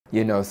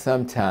You know,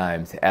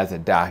 sometimes as a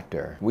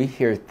doctor, we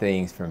hear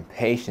things from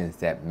patients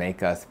that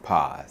make us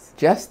pause.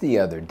 Just the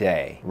other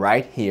day,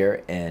 right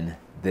here in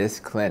this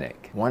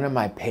clinic, one of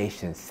my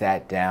patients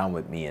sat down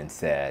with me and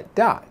said,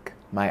 "Doc,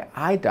 my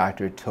eye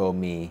doctor told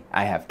me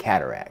I have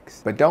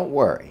cataracts, but don't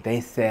worry,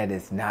 they said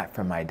it's not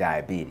from my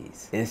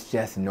diabetes. It's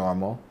just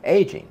normal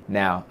aging."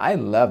 Now, I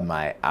love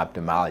my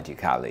ophthalmology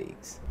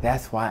colleagues.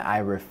 That's why I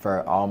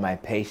refer all my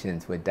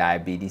patients with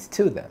diabetes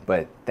to them.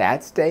 But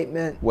that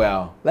statement,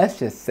 well, let's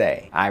just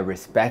say I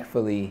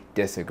respectfully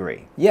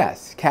disagree.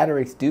 Yes,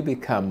 cataracts do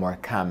become more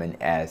common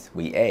as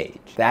we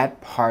age. That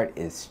part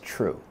is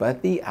true.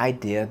 But the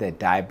idea that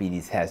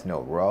diabetes has no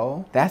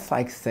role, that's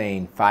like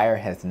saying fire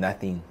has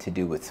nothing to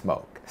do with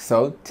smoke.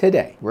 So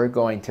today, we're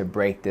going to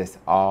break this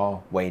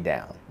all way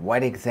down.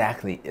 What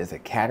exactly is a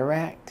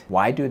cataract?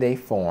 Why do they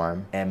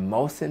form? And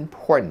most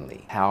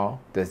importantly, how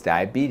does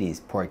diabetes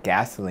pour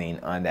gasoline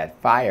on that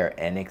fire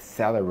and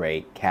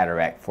accelerate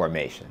cataract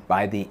formation?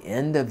 By the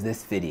end of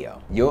this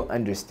video, you'll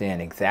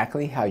understand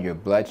exactly how your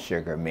blood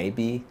sugar may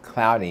be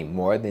clouding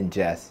more than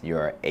just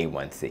your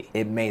A1C.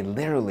 It may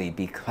literally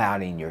be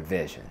clouding your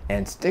vision.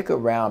 And stick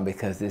around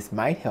because this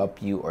might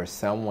help you or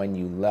someone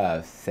you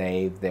love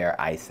save their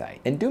eyesight.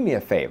 And do me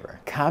a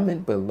favor,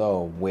 comment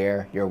below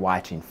where you're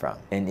watching from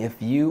and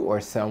if you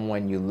or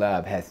someone you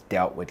love has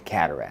dealt with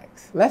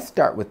cataracts. Let's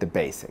start with the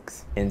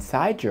basics.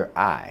 Inside your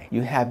eye,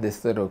 you have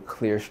this little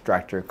clear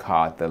structure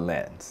called the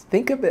lens.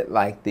 Think of it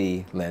like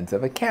the lens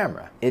of a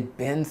camera. It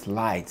bends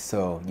light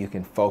so you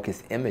can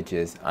focus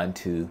images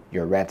onto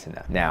your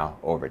retina. Now,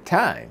 over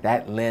time,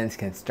 that lens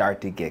can start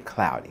to get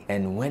cloudy.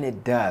 And when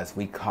it does,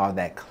 we call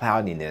that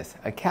cloudiness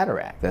a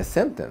cataract. The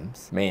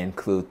symptoms may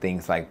include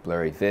things like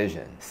blurry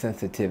vision,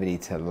 sensitivity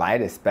to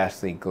light,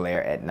 especially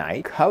glare at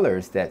night,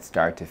 colors that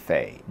start to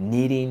fade,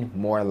 needing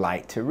more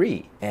light to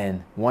read,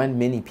 and one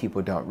many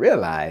people don't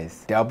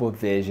realize, double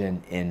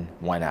vision in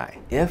one eye.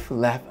 If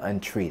left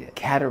untreated,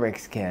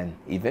 cataracts can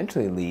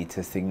eventually lead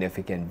to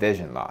significant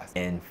vision loss.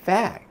 In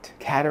fact,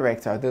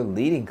 cataracts are the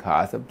leading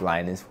cause of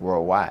blindness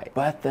worldwide.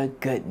 But the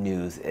good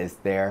news is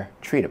they're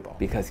treatable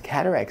because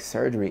cataract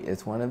surgery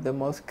is one of the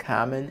most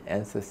common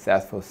and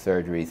successful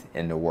surgeries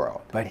in the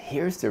world. But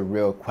here's the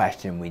real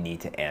question we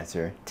need to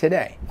answer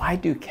today. Why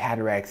do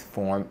cataracts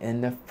form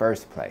in the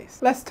first place?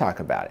 Let's talk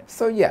about it.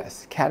 So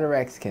yes,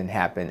 cataracts can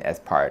happen as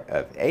part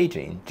of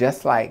aging,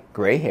 just like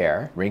gray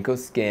hair, wrinkled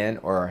skin,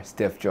 or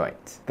stiff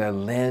joints. The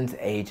lens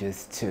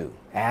ages too.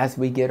 As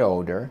we get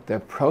older,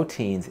 the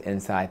proteins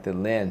inside the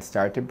lens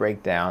start to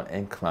break down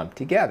and clump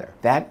together.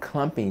 That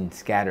clumping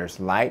scatters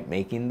light,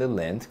 making the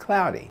lens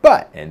cloudy.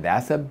 But, and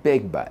that's a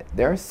big but,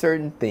 there are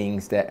certain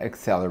things that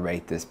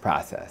accelerate this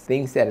process.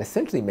 Things that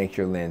essentially make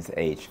your lens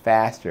age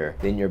faster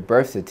than your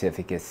birth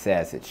certificate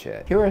says it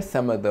should. Here are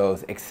some of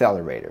those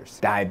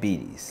accelerators.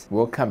 Diabetes.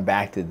 We'll come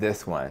back to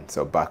this one,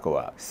 so buckle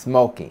up.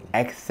 Smoking,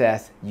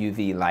 excess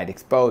UV light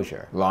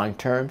exposure,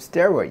 long-term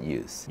steroid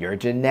use, your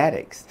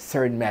genetics,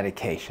 certain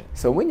medications.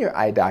 So when your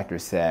eye doctor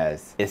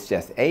says it's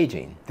just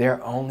aging,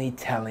 they're only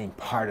telling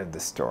part of the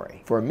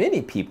story. For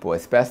many people,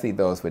 especially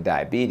those with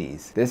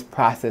diabetes, this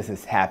process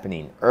is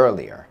happening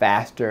earlier,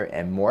 faster,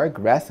 and more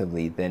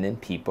aggressively than in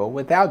people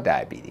without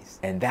diabetes.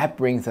 And that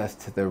brings us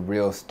to the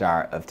real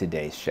star of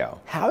today's show.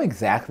 How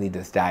exactly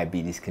does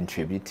diabetes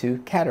contribute to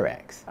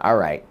cataracts? All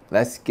right,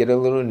 let's get a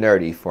little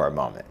nerdy for a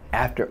moment.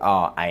 After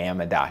all, I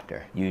am a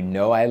doctor. You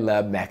know I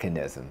love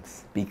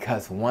mechanisms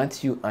because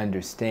once you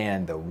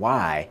understand the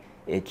why,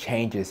 it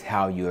changes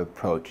how you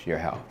approach your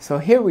health. So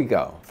here we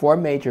go. 4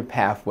 major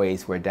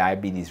pathways where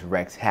diabetes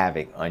wreaks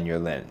havoc on your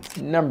lens.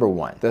 Number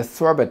 1, the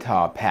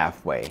sorbitol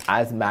pathway,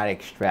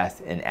 osmotic stress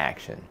in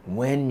action.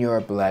 When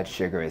your blood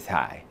sugar is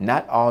high,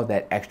 not all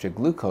that extra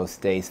glucose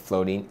stays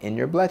floating in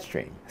your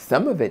bloodstream.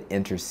 Some of it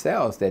enters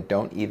cells that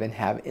don't even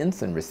have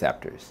insulin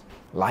receptors,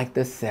 like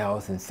the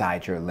cells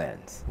inside your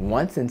lens.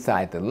 Once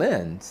inside the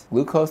lens,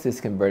 glucose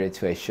is converted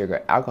to a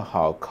sugar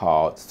alcohol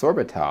called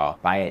sorbitol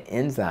by an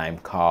enzyme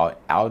called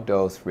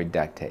aldose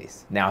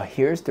reductase. Now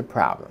here's the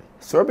problem.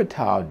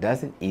 Sorbitol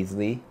doesn't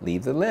easily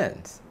leave the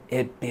lens.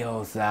 It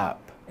builds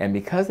up. And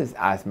because it's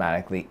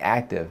osmotically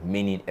active,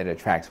 meaning it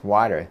attracts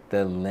water,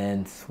 the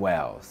lens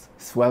swells.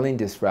 Swelling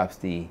disrupts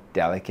the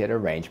delicate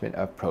arrangement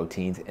of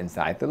proteins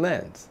inside the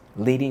lens,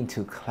 leading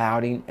to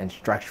clouding and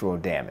structural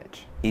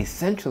damage.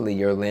 Essentially,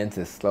 your lens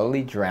is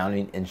slowly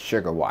drowning in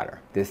sugar water.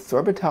 This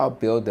sorbitol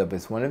buildup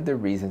is one of the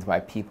reasons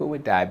why people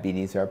with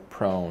diabetes are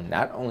prone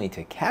not only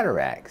to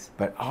cataracts,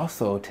 but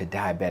also to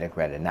diabetic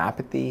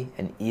retinopathy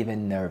and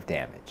even nerve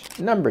damage.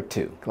 Number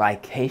 2,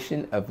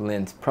 glycation of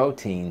lens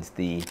proteins,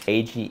 the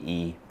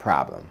AGE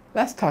problem.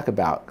 Let's talk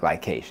about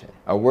glycation,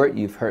 a word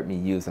you've heard me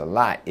use a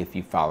lot if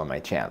you follow my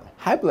channel.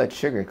 High blood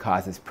sugar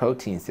causes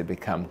proteins to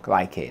become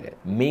glycated,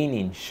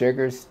 meaning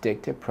sugars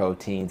stick to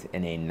proteins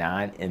in a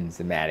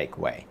non-enzymatic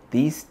way.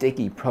 These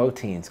sticky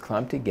proteins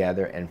clump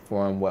together and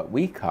form what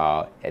we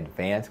call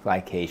advanced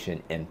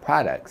glycation end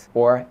products,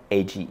 or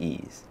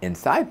AGEs.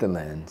 Inside the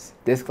lens,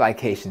 this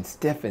glycation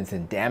stiffens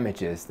and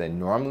damages the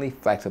normally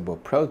flexible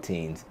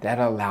proteins that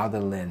allow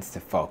the lens to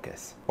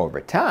focus.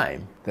 Over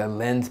time, the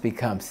lens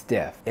becomes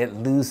stiff, it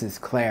loses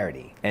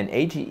clarity, and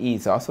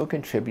AGEs also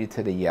contribute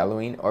to the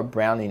yellowing or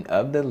browning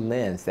of the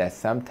lens that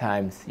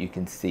sometimes you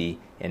can see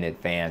in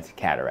advanced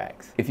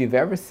cataracts. If you've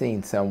ever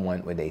seen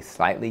someone with a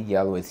slightly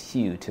yellowish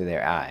hue to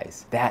their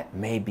eyes, that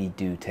may be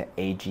due to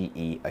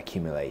AGE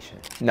accumulation.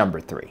 Number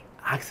 3.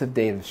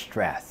 Oxidative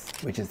stress,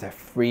 which is a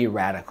free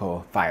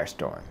radical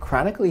firestorm.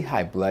 Chronically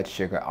high blood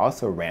sugar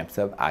also ramps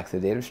up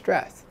oxidative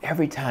stress.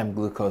 Every time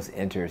glucose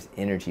enters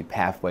energy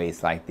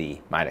pathways like the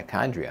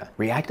mitochondria,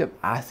 reactive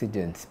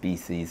oxygen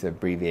species,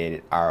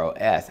 abbreviated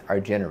ROS, are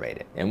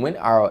generated. And when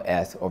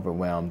ROS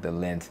overwhelm the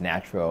lens's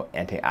natural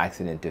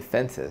antioxidant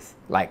defenses,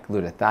 like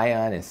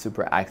glutathione and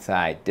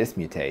superoxide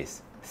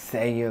dismutase,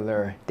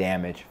 cellular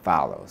damage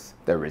follows.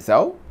 The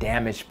result?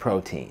 Damaged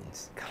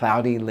proteins,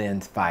 cloudy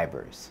lens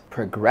fibers,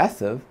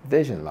 progressive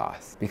vision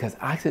loss, because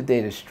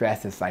oxidative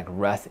stress is like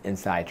rust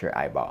inside your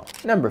eyeball.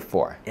 Number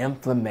 4,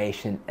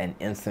 inflammation and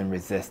insulin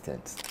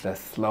resistance, the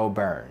slow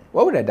burn.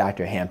 What would a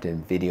Dr.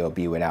 Hampton video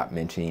be without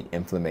mentioning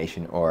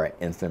inflammation or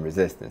insulin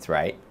resistance,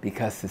 right?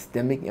 Because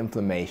systemic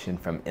inflammation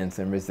from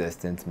insulin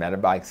resistance,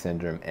 metabolic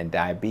syndrome, and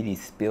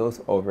diabetes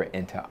spills over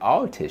into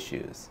all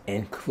tissues,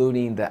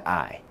 including the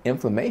eye.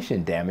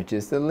 Inflammation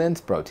damages the lens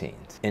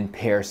proteins,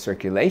 impairs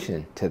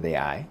circulation to the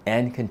eye,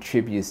 and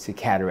contributes to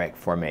cataract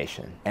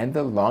formation. And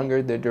the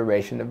longer the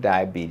duration of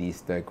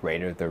diabetes, the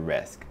greater the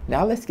risk.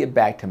 Now let's get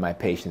back to my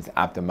patient's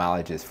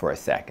ophthalmologist for a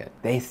second.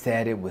 They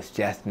said it was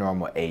just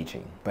normal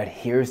aging, but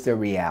here's the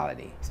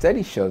reality.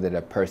 Studies show that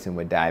a person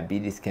with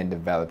diabetes can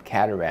develop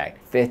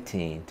cataract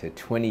 15 to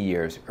 20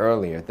 years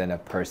earlier than a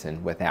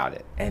person without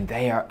it, and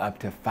they are up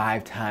to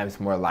 5 times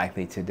more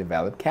likely to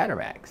develop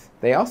cataracts.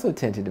 They also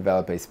tend to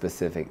develop a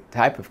specific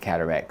type of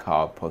cataract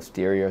called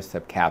posterior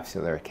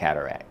subcapsular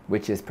cataract,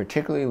 which is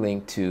particularly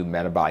linked to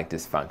metabolic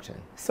dysfunction.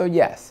 So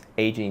yes,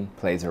 aging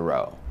plays a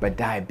role, but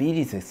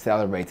diabetes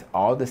accelerates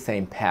all the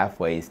same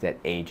pathways that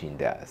aging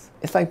does.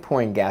 It's like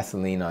pouring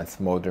gasoline on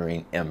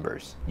smoldering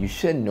embers. You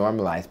shouldn't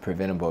normalize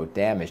preventable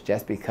damage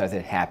just because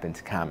it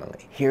happens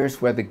commonly.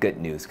 Here's where the good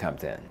news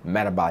comes in.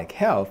 Metabolic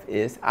health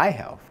is eye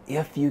health.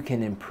 If you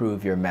can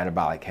improve your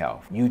metabolic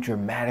health, you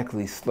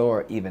dramatically slow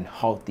or even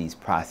halt these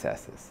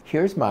processes.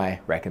 Here's my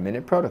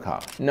recommended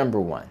protocol. Number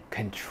 1,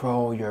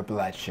 control your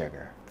blood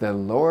sugar. The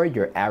lower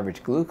your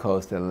average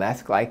glucose, the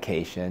less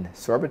glycation,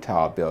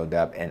 sorbitol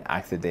buildup, and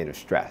oxidative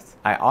stress.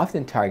 I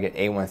often target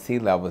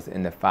A1C levels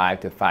in the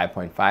 5 to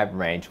 5.5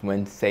 range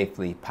when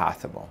safely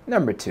possible.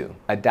 Number 2,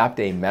 adopt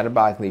a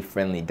metabolically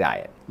friendly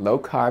diet.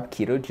 Low-carb,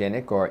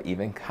 ketogenic, or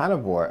even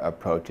carnivore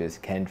approaches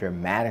can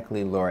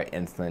dramatically lower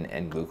insulin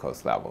and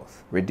glucose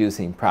levels.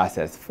 Reducing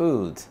processed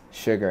foods,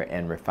 sugar,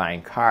 and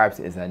refined carbs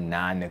is a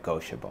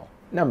non-negotiable.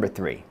 Number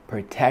 3,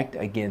 protect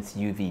against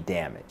UV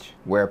damage.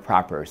 Wear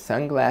proper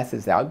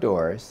sunglasses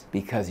outdoors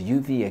because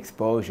UV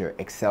exposure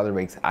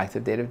accelerates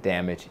oxidative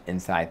damage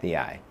inside the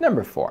eye.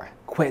 Number 4,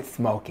 quit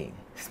smoking.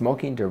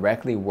 Smoking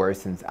directly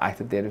worsens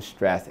oxidative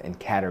stress and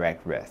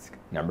cataract risk.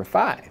 Number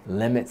 5,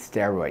 limit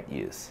steroid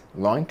use.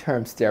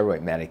 Long-term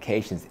steroid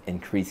medications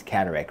increase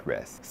cataract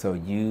risk, so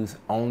use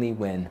only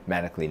when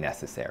medically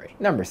necessary.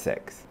 Number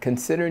 6,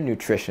 consider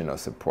nutritional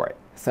support.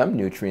 Some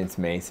nutrients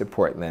may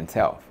support lens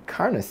health.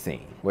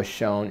 Carnosine was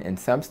shown in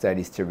some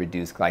studies to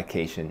reduce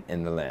glycation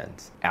in the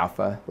lens.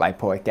 Alpha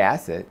lipoic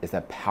acid is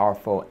a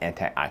powerful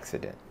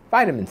antioxidant.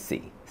 Vitamin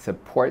C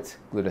supports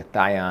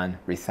glutathione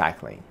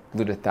recycling.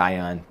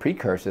 Glutathione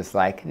precursors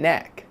like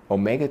NAC.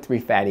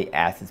 Omega-3 fatty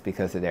acids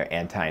because of their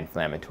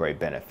anti-inflammatory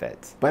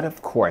benefits. But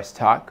of course,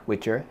 talk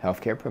with your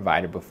healthcare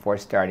provider before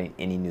starting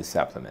any new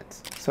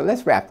supplements. So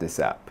let's wrap this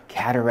up.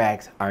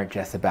 Cataracts aren't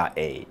just about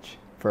age.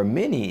 For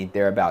many,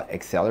 they're about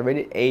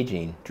accelerated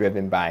aging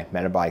driven by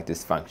metabolic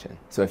dysfunction.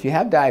 So if you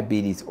have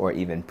diabetes or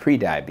even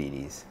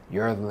prediabetes,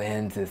 your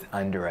lens is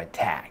under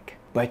attack.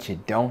 But you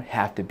don't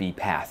have to be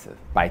passive.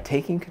 By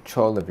taking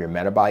control of your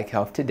metabolic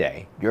health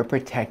today, you're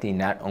protecting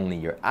not only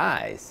your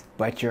eyes,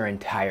 but your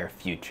entire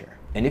future.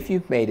 And if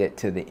you've made it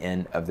to the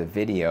end of the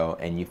video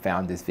and you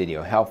found this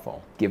video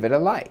helpful, give it a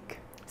like.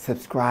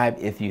 Subscribe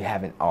if you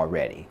haven't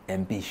already,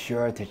 and be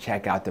sure to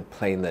check out the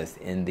playlist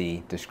in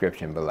the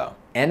description below.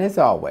 And as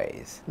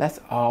always, let's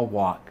all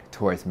walk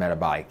towards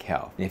metabolic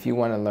health. And if you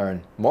want to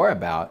learn more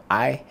about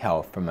eye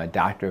health from a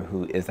doctor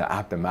who is an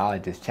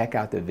ophthalmologist, check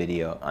out the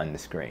video on the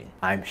screen.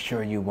 I'm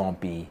sure you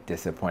won't be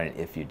disappointed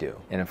if you do.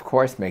 And of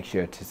course, make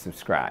sure to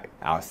subscribe.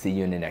 I'll see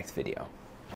you in the next video.